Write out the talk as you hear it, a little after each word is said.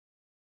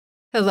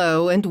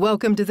Hello and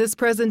welcome to this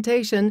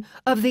presentation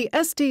of the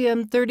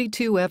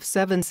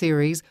STM32F7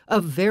 series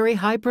of very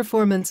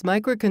high-performance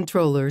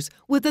microcontrollers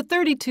with a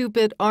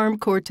 32-bit ARM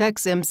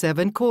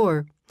Cortex-M7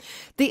 core.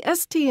 The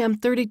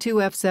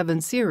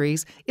STM32F7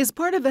 series is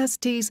part of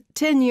ST's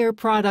 10-year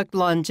product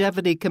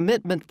longevity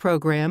commitment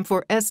program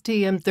for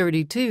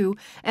STM32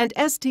 and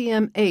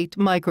STM8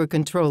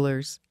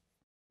 microcontrollers.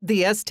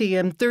 The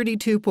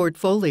STM32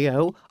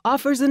 portfolio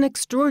offers an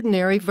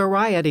extraordinary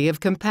variety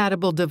of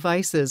compatible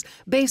devices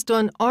based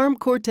on ARM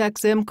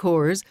Cortex-M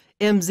cores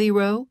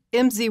M0,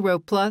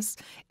 M0+,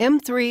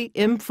 M3,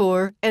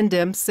 M4, and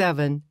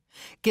M7,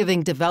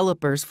 giving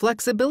developers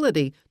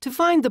flexibility to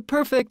find the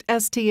perfect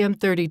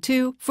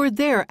STM32 for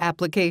their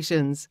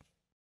applications.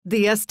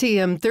 The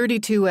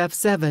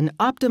STM32F7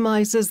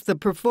 optimizes the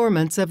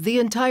performance of the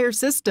entire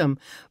system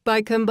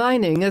by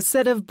combining a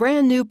set of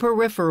brand new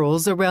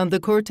peripherals around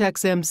the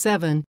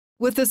Cortex-M7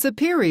 with a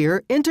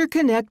superior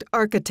interconnect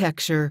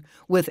architecture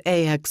with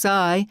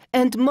AXI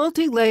and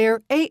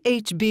multi-layer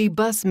AHB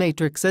bus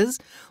matrices,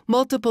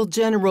 multiple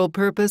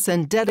general-purpose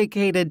and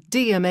dedicated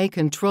DMA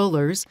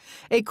controllers,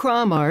 a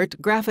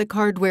Chrom-ART graphic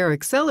hardware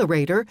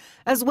accelerator,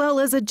 as well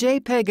as a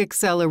JPEG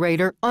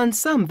accelerator on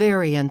some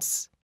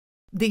variants.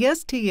 The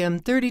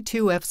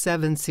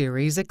STM32F7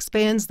 series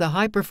expands the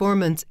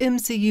high-performance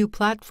MCU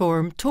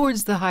platform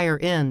towards the higher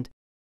end,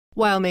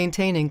 while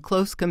maintaining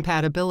close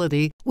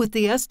compatibility with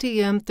the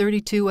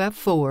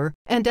STM32F4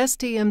 and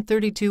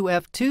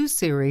STM32F2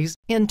 series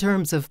in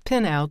terms of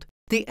pinout.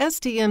 The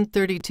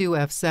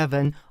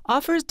STM32F7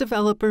 offers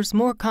developers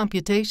more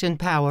computation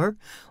power,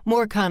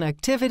 more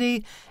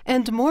connectivity,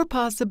 and more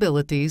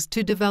possibilities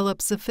to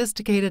develop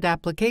sophisticated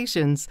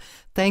applications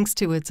thanks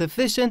to its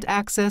efficient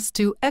access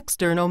to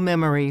external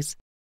memories.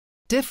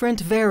 Different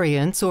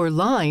variants or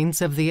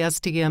lines of the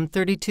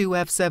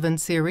STM32F7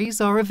 series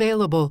are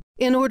available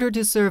in order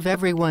to serve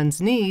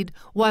everyone's need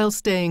while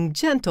staying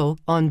gentle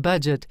on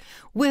budget,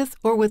 with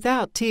or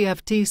without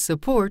TFT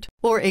support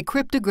or a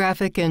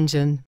cryptographic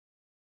engine.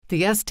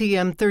 The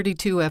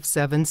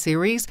STM32F7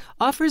 series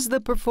offers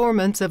the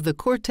performance of the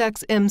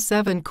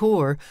Cortex-M7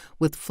 core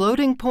with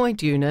floating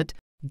point unit,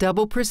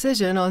 double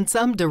precision on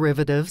some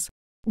derivatives,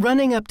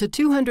 running up to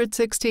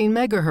 216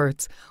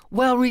 MHz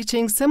while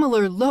reaching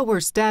similar lower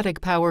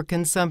static power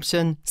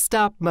consumption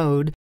stop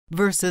mode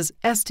versus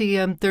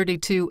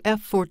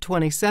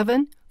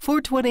STM32F427,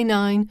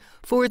 429,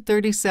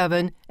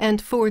 437,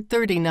 and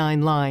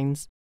 439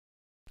 lines.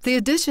 The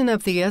addition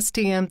of the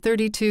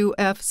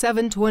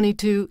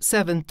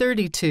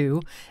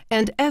STM32F722-732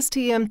 and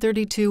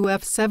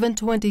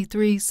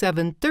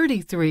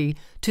STM32F723-733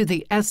 to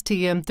the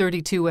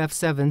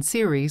STM32F7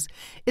 series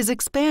is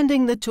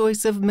expanding the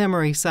choice of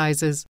memory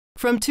sizes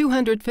from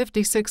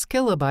 256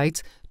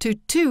 kilobytes to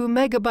 2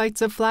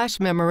 megabytes of flash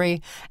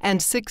memory and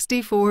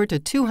 64 to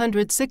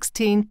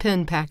 216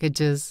 pin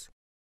packages.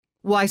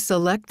 Why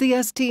select the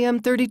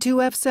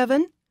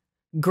STM32F7?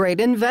 Great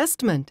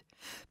investment!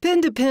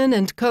 Pin-to-pin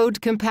and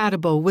code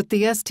compatible with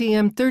the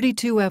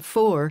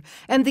STM32F4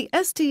 and the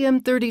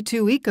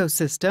STM32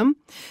 ecosystem,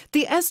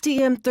 the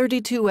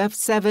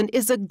STM32F7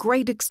 is a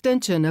great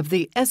extension of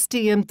the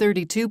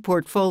STM32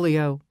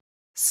 portfolio.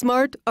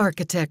 Smart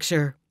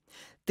architecture.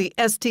 The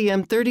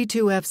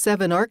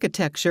STM32F7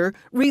 architecture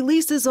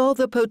releases all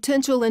the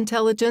potential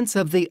intelligence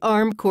of the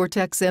ARM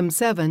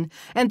Cortex-M7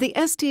 and the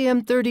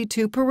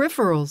STM32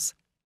 peripherals.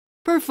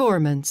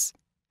 Performance.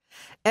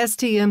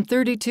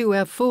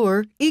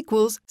 STM32F4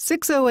 equals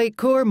 608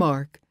 core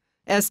mark.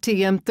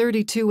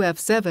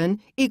 STM32F7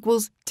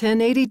 equals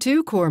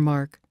 1082 core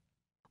mark.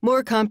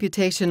 More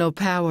computational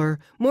power,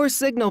 more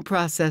signal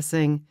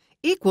processing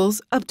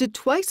equals up to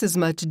twice as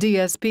much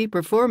DSP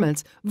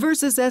performance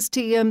versus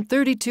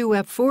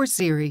STM32F4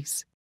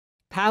 series.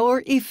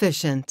 Power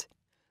efficient.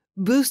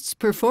 Boosts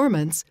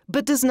performance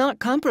but does not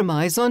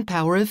compromise on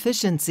power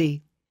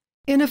efficiency.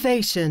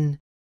 Innovation.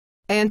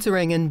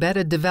 Answering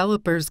embedded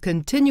developers'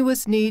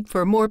 continuous need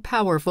for more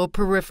powerful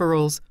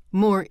peripherals,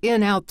 more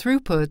in-out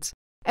throughputs,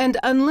 and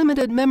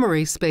unlimited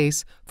memory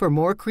space for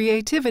more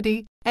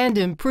creativity and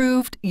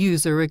improved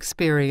user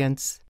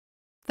experience.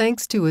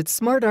 Thanks to its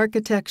smart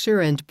architecture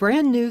and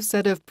brand new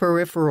set of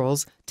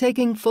peripherals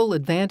taking full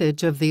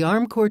advantage of the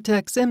ARM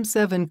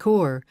Cortex-M7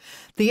 core,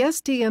 the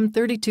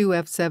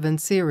STM32F7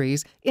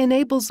 series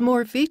enables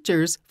more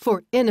features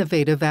for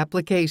innovative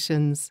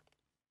applications.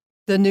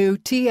 The new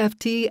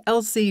TFT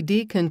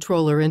LCD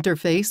controller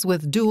interface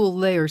with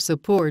dual-layer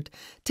support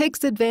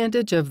takes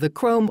advantage of the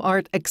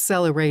Chrom-ART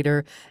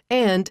Accelerator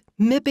and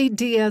MIPI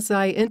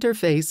DSI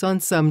interface on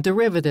some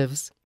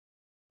derivatives.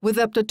 With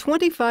up to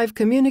 25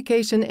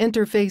 communication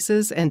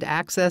interfaces and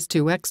access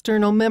to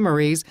external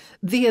memories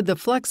via the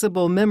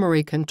Flexible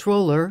Memory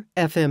Controller,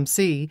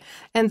 FMC,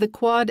 and the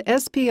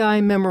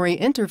Quad-SPI memory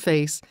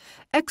interface,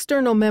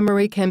 external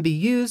memory can be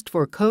used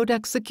for code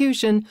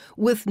execution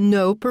with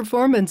no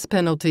performance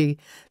penalty,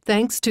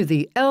 thanks to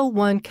the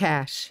L1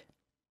 cache.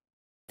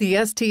 The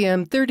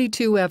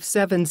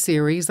STM32F7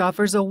 series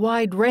offers a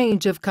wide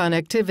range of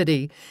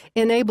connectivity,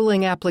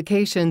 enabling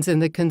applications in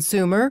the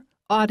consumer,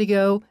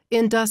 audio,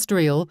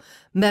 industrial,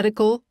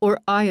 medical, or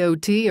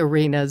IoT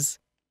arenas.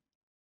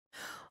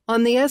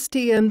 On the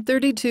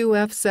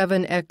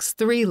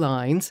STM32F7X3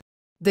 lines,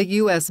 the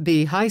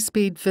USB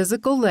high-speed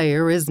physical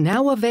layer is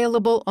now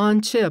available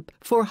on chip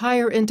for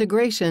higher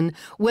integration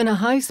when a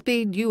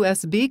high-speed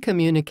USB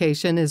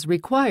communication is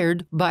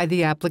required by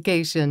the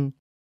application.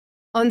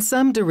 On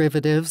some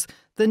derivatives,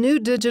 the new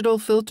digital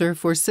filter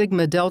for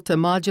sigma-delta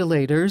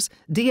modulators,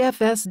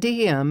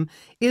 DFSDM,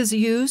 is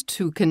used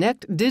to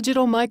connect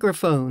digital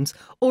microphones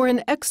or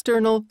an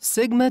external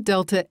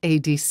sigma-delta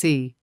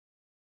ADC.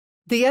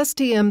 The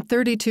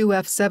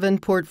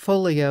STM32F7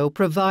 portfolio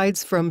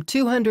provides from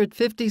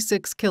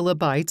 256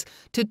 kilobytes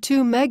to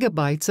 2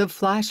 megabytes of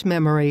flash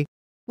memory,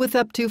 with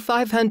up to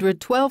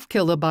 512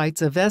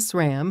 kilobytes of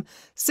SRAM,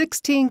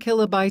 16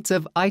 kilobytes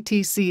of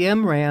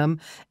ITCM RAM,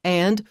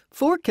 and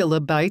 4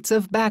 kilobytes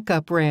of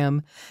backup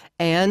RAM,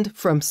 and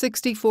from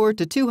 64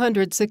 to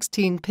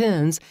 216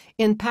 pins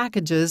in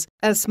packages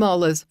as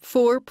small as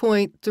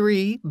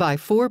 4.3 by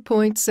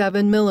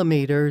 4.7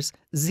 millimeters,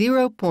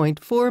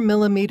 0.4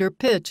 millimeter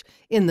pitch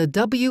in the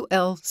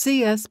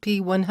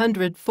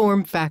WLCSP100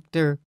 form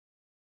factor.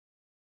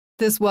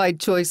 This wide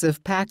choice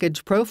of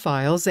package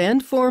profiles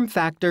and form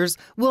factors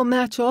will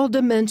match all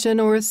dimension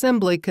or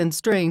assembly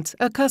constraints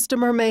a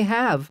customer may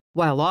have,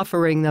 while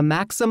offering the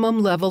maximum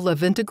level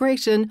of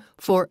integration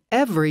for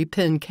every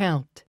pin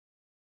count.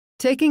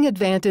 Taking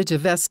advantage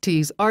of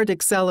ST's ART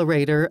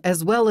Accelerator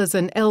as well as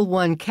an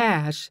L1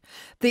 cache,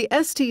 the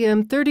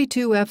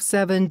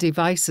STM32F7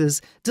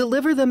 devices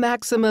deliver the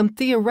maximum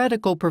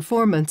theoretical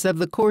performance of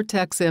the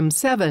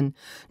Cortex-M7,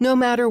 no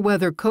matter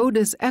whether code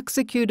is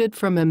executed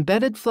from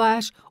embedded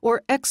flash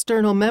or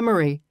external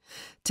memory.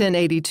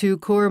 1082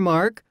 core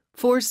mark,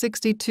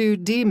 462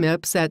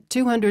 DMIPS at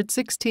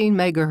 216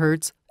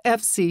 MHz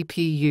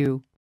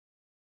FCPU.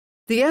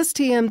 The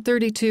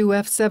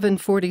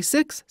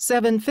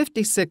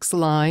STM32F746-756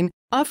 line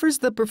offers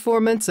the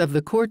performance of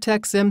the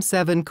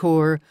Cortex-M7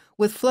 core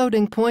with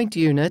floating point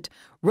unit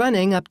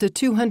running up to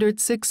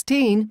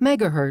 216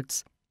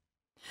 MHz.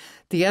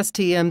 The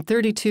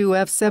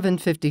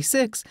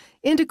STM32F756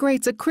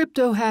 integrates a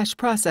crypto hash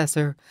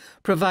processor,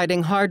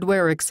 providing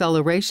hardware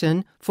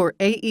acceleration for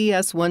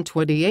AES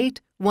 128,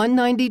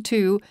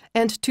 192,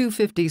 and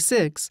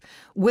 256,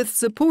 with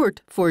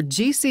support for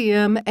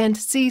GCM and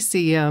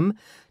CCM,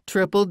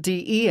 triple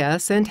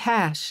DES and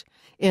hash,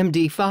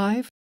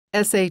 MD5,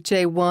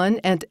 SHA1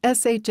 and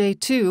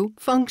SHA2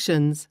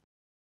 functions.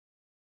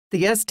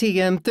 The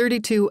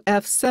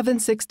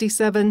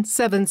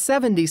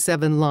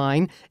STM32F767-777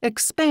 line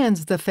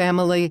expands the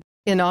family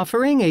in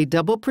offering a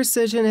double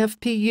precision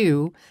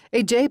FPU,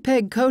 a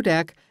JPEG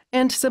codec,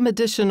 and some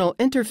additional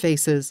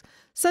interfaces,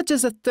 such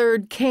as a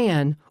third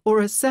CAN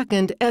or a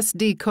second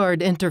SD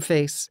card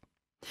interface.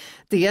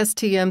 The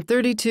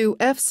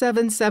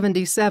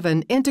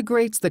STM32F777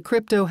 integrates the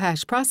crypto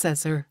hash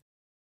processor.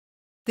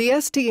 The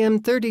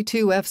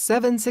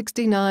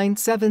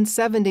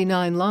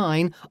STM32F769-779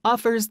 line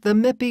offers the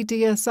MIPI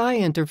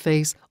DSI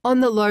interface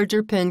on the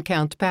larger pin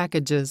count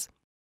packages.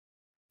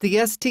 The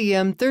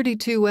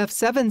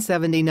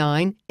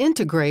STM32F779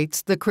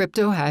 integrates the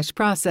crypto hash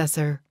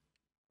processor.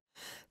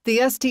 The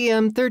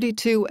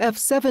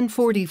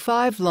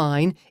STM32F745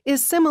 line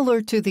is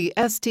similar to the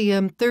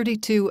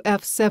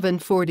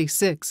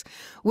STM32F746,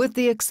 with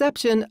the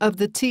exception of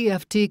the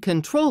TFT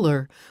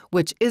controller,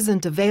 which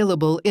isn't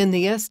available in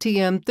the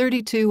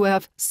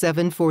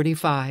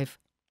STM32F745.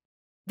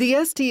 The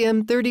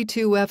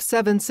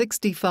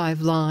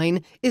STM32F765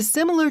 line is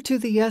similar to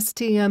the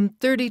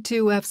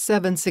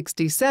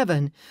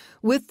STM32F767,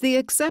 with the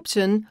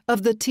exception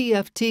of the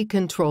TFT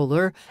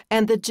controller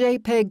and the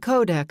JPEG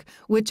codec,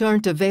 which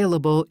aren't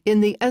available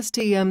in the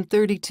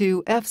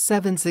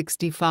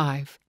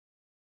STM32F765.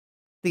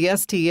 The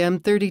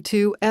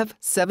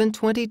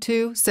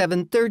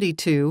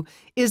STM32F722-732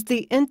 is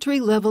the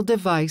entry-level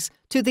device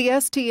to the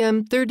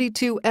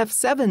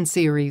STM32F7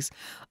 series,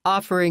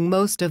 offering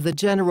most of the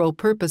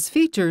general-purpose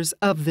features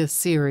of this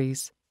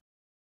series.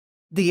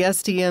 The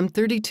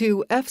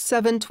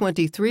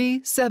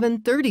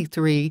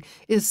STM32F723-733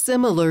 is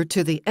similar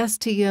to the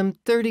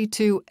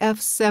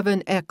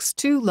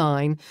STM32F7X2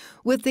 line,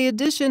 with the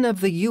addition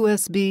of the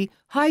USB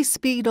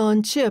high-speed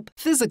on-chip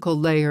physical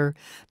layer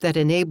that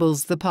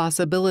enables the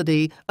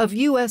possibility of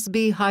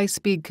USB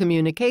high-speed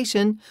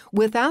communication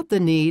without the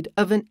need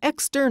of an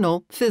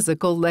external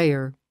physical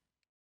layer.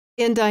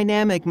 In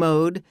dynamic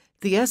mode,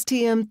 the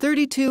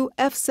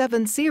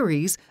STM32F7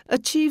 series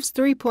achieves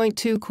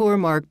 3.2 core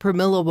mark per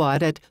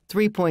milliwatt at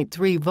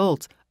 3.3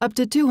 volts up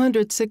to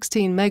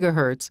 216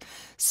 MHz,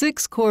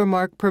 6 core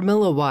mark per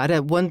milliwatt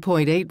at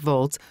 1.8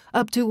 volts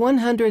up to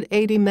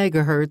 180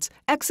 MHz,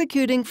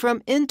 executing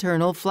from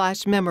internal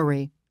flash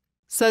memory.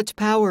 Such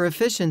power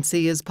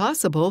efficiency is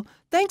possible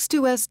thanks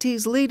to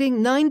ST's leading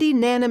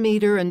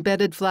 90-nanometer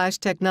embedded flash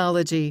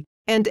technology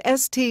and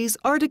ST's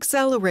ART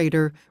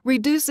Accelerator,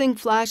 reducing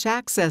flash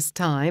access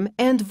time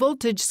and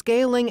voltage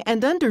scaling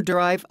and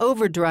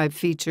underdrive-overdrive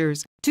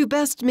features to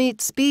best meet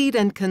speed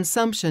and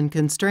consumption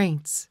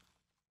constraints.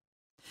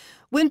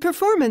 When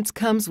performance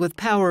comes with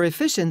power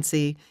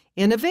efficiency,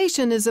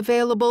 innovation is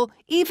available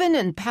even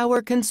in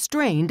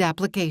power-constrained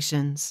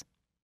applications.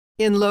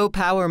 In low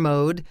power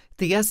mode,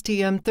 the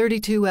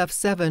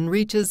STM32F7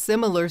 reaches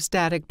similar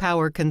static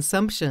power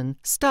consumption,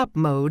 stop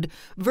mode,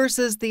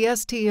 versus the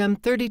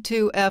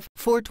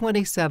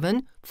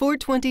STM32F427,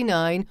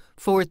 429,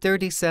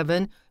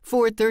 437,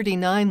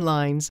 439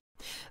 lines.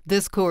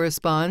 This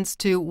corresponds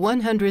to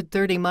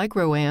 130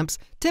 microamps,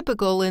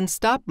 typical in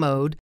stop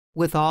mode,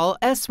 with all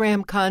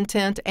SRAM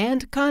content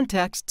and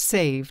context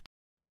saved.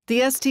 The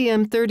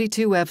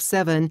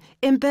STM32F7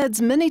 embeds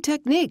many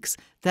techniques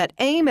that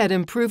aim at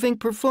improving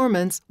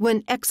performance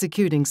when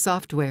executing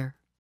software.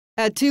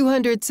 At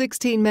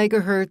 216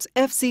 MHz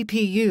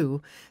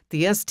FCPU,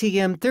 the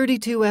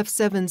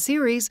STM32F7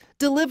 series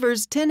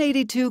delivers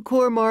 1082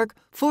 core mark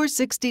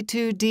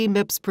 462D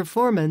MIPS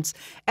performance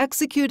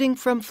executing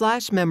from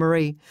flash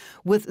memory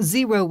with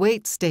zero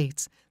wait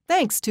states,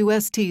 thanks to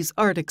ST's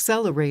ART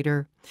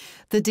Accelerator.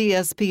 The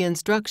DSP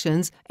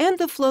instructions and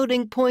the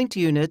floating point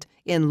unit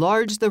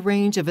enlarge the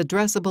range of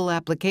addressable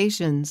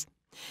applications.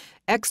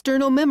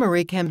 External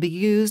memory can be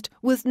used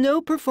with no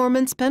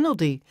performance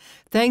penalty,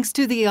 thanks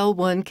to the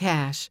L1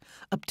 cache,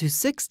 up to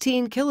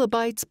 16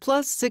 kilobytes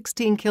plus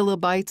 16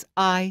 kilobytes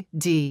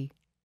ID.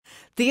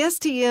 The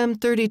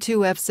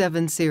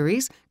STM32F7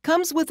 series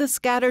comes with a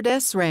scattered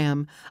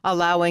SRAM,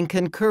 allowing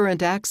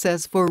concurrent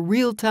access for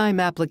real-time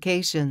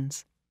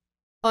applications.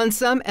 On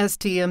some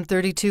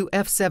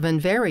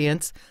STM32F7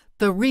 variants,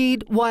 the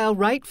Read While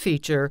Write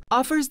feature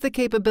offers the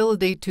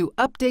capability to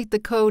update the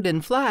code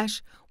in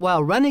Flash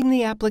while running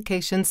the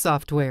application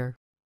software.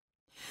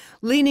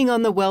 Leaning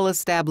on the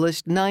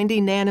well-established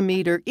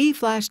 90-nanometer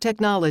eFlash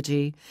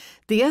technology,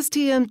 the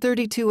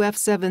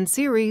STM32F7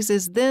 series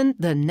is then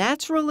the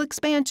natural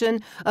expansion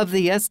of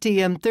the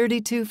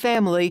STM32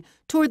 family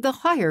toward the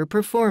higher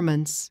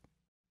performance.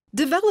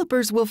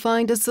 Developers will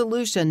find a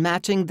solution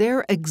matching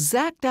their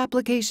exact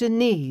application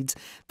needs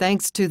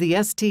thanks to the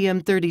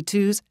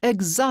STM32's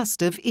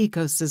exhaustive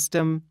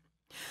ecosystem.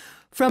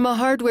 From a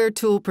hardware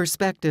tool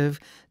perspective,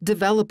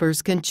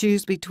 developers can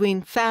choose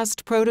between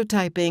fast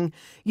prototyping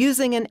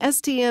using an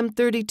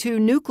STM32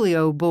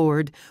 Nucleo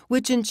board,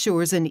 which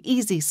ensures an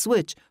easy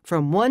switch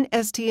from one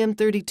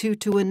STM32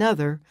 to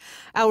another,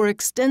 our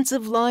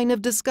extensive line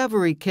of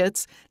discovery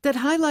kits that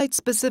highlight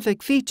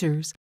specific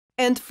features,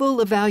 and full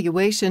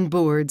evaluation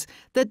boards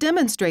that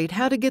demonstrate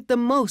how to get the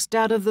most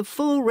out of the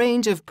full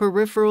range of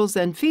peripherals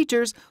and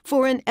features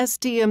for an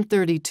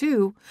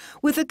STM32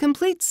 with a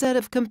complete set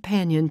of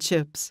companion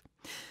chips.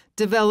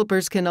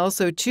 Developers can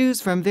also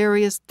choose from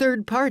various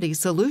third-party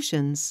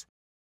solutions.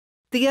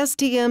 The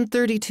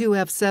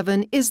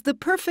STM32F7 is the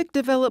perfect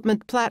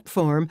development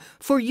platform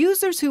for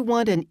users who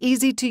want an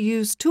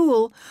easy-to-use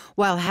tool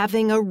while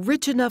having a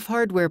rich enough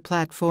hardware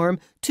platform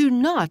to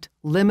not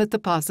limit the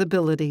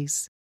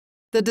possibilities.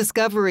 The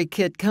Discovery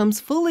Kit comes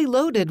fully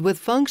loaded with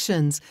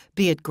functions,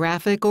 be it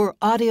graphic or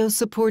audio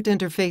support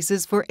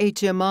interfaces for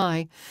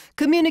HMI,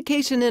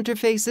 communication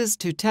interfaces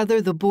to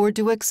tether the board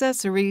to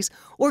accessories,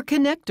 or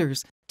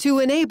connectors to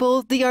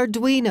enable the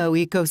Arduino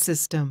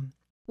ecosystem.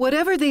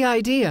 Whatever the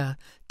idea,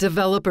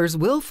 developers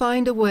will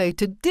find a way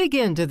to dig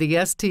into the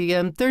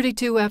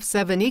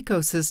STM32F7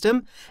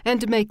 ecosystem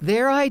and make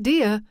their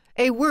idea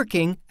a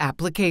working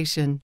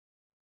application.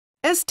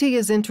 ST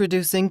is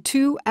introducing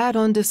two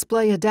add-on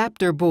display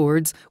adapter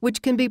boards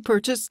which can be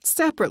purchased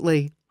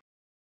separately.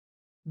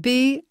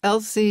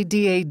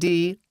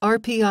 B-LCDAD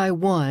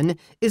RPI1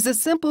 is a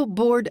simple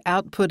board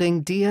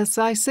outputting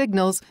DSI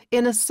signals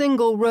in a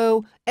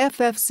single-row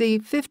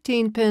FFC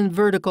 15-pin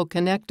vertical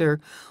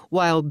connector,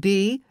 while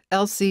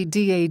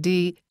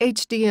B-LCDAD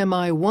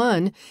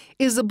HDMI1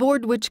 is a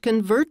board which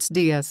converts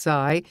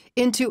DSI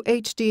into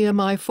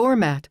HDMI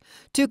format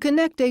to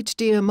connect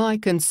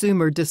HDMI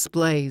consumer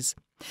displays.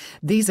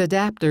 These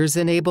adapters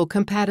enable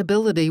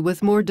compatibility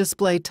with more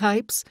display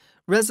types,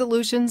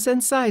 resolutions,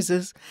 and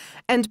sizes,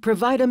 and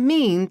provide a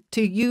means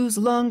to use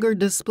longer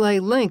display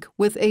link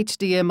with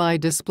HDMI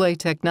display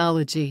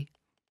technology.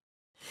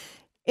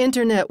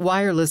 Internet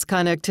wireless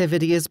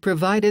connectivity is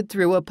provided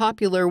through a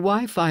popular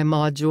Wi-Fi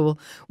module,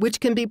 which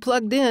can be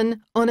plugged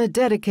in on a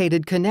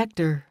dedicated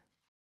connector.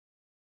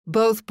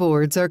 Both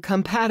boards are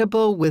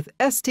compatible with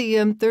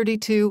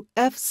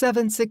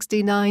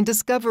STM32F769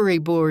 Discovery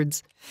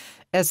boards.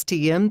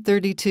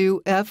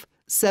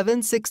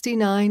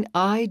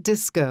 STM32F769i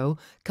Disco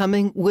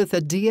coming with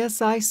a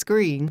DSI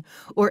screen,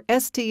 or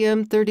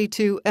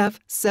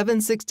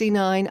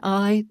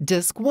STM32F769i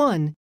Disc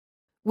 1,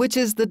 which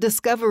is the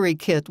Discovery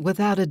Kit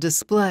without a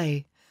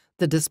display.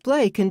 The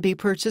display can be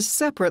purchased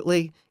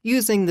separately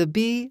using the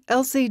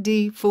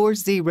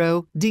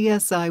BLCD40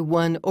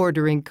 DSI1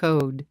 ordering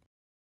code.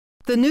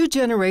 The new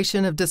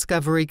generation of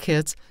Discovery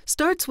Kits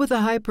starts with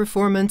a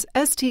high-performance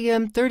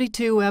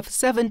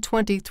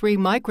STM32F723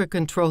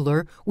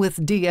 microcontroller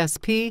with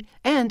DSP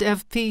and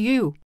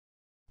FPU,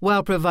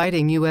 while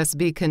providing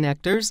USB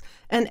connectors,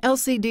 an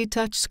LCD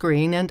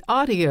touchscreen, and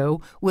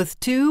audio with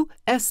two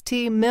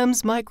ST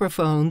MEMS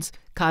microphones.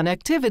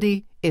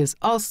 Connectivity is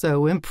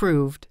also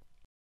improved.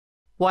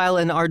 While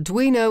an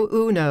Arduino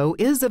Uno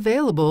is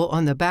available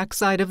on the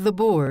backside of the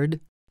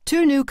board,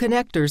 2 new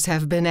connectors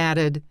have been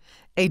added,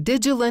 a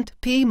Digilent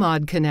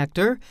P-Mod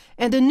connector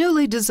and a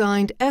newly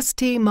designed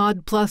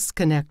ST-Mod Plus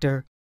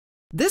connector.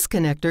 This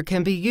connector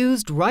can be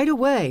used right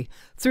away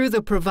through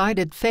the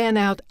provided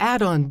fan-out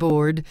add-on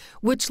board,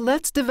 which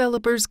lets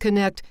developers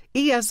connect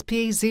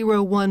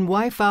ESP01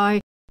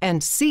 Wi-Fi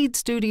and Seed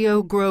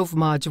Studio Grove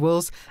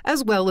modules,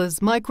 as well as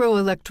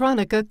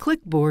Microelectronica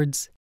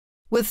clickboards.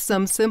 With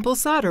some simple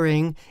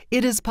soldering,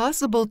 it is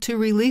possible to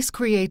release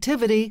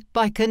creativity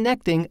by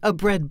connecting a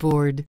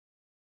breadboard.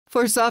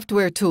 For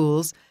software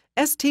tools,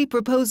 ST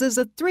proposes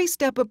a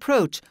 3-step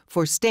approach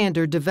for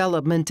standard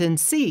development in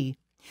C.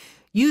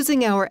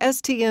 Using our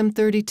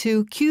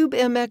STM32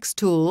 CubeMX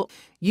tool,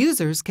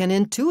 users can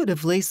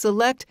intuitively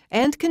select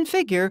and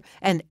configure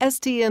an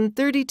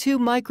STM32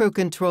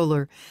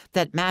 microcontroller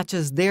that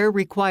matches their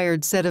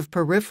required set of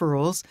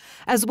peripherals,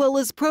 as well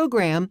as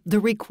program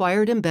the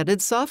required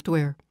embedded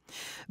software.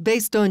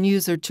 Based on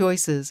user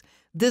choices,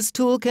 this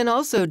tool can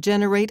also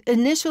generate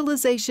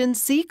initialization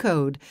C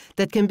code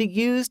that can be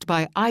used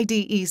by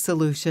IDE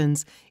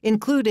solutions,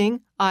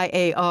 including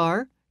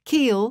IAR,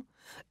 Keel,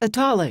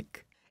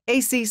 Italic,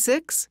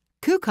 AC6,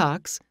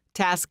 Kucox,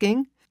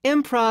 Tasking,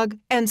 Improg,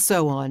 and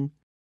so on.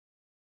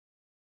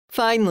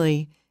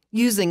 Finally,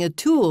 using a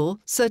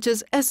tool such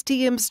as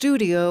STM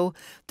Studio,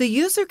 the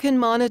user can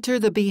monitor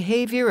the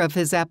behavior of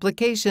his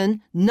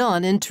application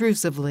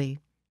non-intrusively.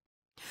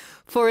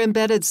 For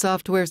embedded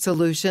software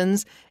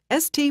solutions,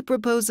 ST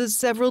proposes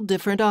several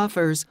different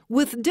offers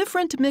with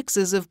different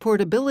mixes of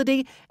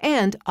portability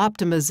and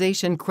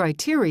optimization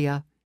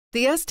criteria.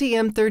 The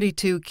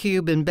STM32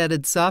 Cube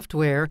embedded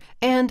software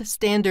and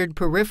standard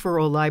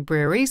peripheral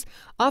libraries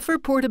offer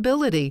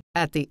portability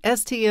at the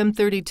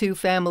STM32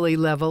 family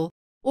level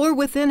or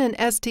within an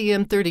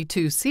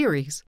STM32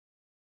 series.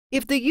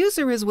 If the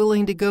user is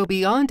willing to go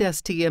beyond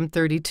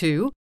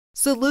STM32,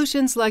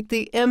 solutions like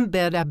the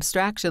Mbed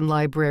Abstraction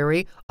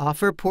Library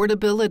offer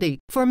portability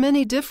for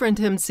many different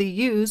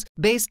MCUs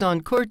based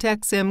on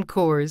Cortex-M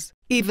cores.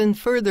 Even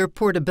further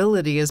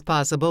portability is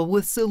possible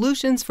with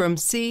solutions from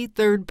C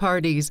third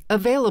parties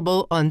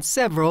available on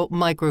several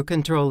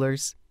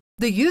microcontrollers.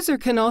 The user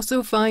can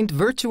also find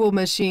virtual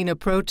machine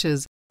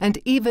approaches and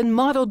even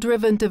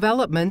model-driven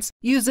developments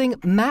using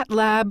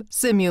MATLAB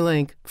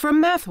Simulink from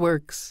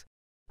MathWorks.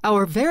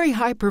 Our very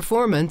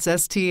high-performance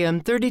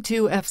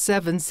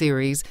STM32F7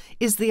 series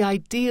is the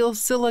ideal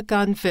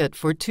silicon fit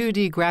for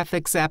 2D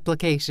graphics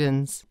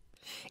applications.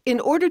 In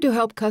order to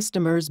help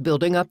customers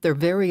building up their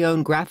very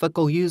own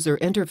graphical user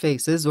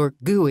interfaces, or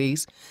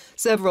GUIs,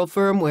 several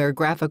firmware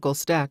graphical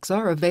stacks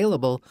are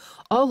available,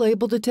 all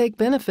able to take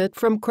benefit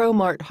from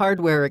Chrom-ART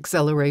hardware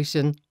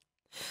acceleration.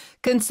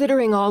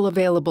 Considering all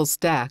available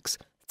stacks,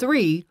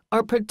 3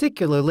 are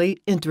particularly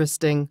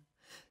interesting: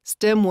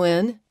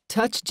 STEMWin,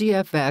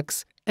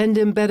 TouchGFX, and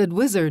Embedded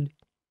Wizard.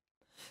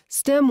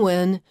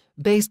 STEMWin,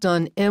 based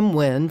on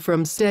MWin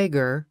from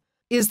Steger,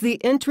 is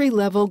the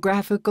entry-level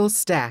graphical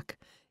stack.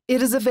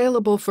 It is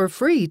available for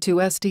free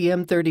to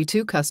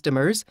STM32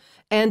 customers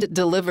and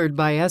delivered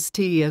by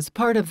ST as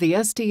part of the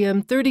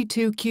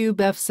STM32 Cube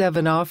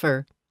F7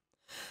 offer.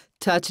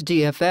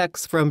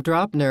 TouchGFX from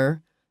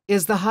Dropner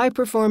is the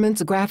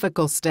high-performance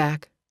graphical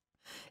stack.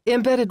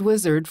 Embedded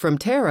Wizard from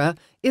Terra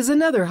is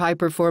another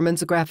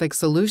high-performance graphic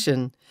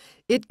solution.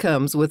 It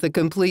comes with a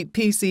complete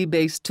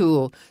PC-based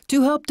tool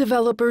to help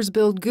developers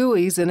build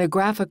GUIs in a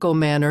graphical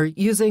manner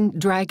using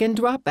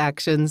drag-and-drop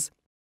actions.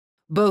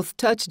 Both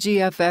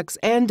TouchGFX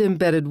and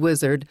Embedded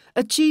Wizard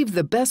achieve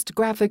the best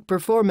graphic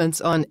performance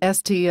on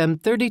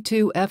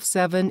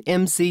STM32F7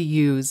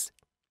 MCUs.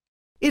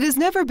 It has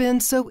never been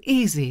so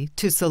easy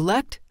to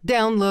select,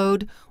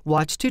 download,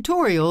 watch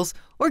tutorials,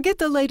 or get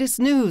the latest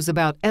news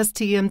about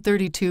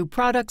STM32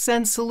 products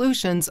and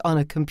solutions on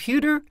a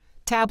computer,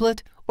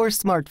 tablet, or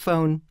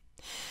smartphone.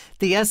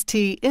 The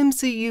ST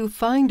MCU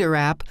Finder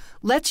app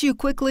lets you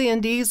quickly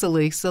and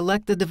easily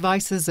select the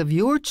devices of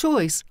your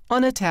choice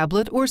on a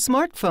tablet or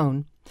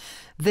smartphone.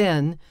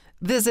 Then,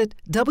 visit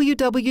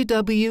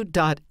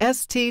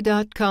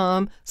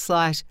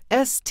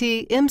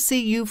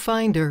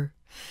www.st.com/STMCUFinder.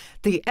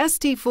 The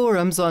ST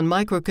forums on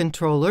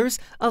microcontrollers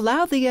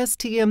allow the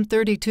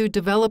STM32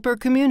 developer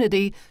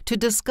community to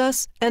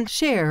discuss and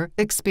share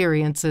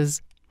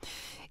experiences.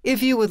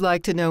 If you would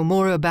like to know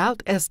more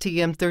about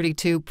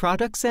STM32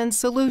 products and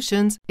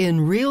solutions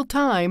in real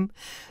time,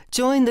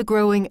 join the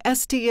growing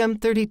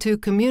STM32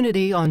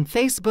 community on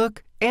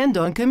Facebook and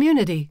on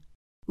Community.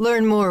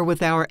 Learn more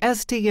with our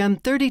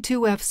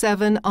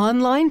STM32F7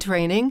 online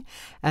training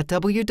at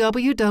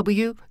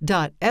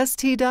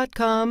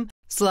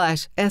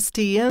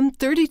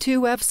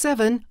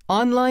www.st.com/STM32F7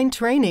 online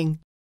training.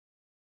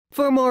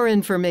 For more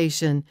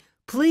information,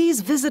 please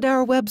visit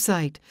our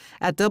website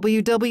at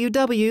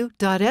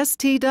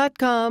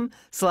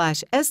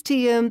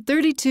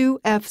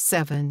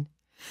www.st.com/STM32F7.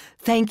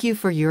 Thank you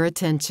for your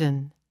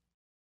attention.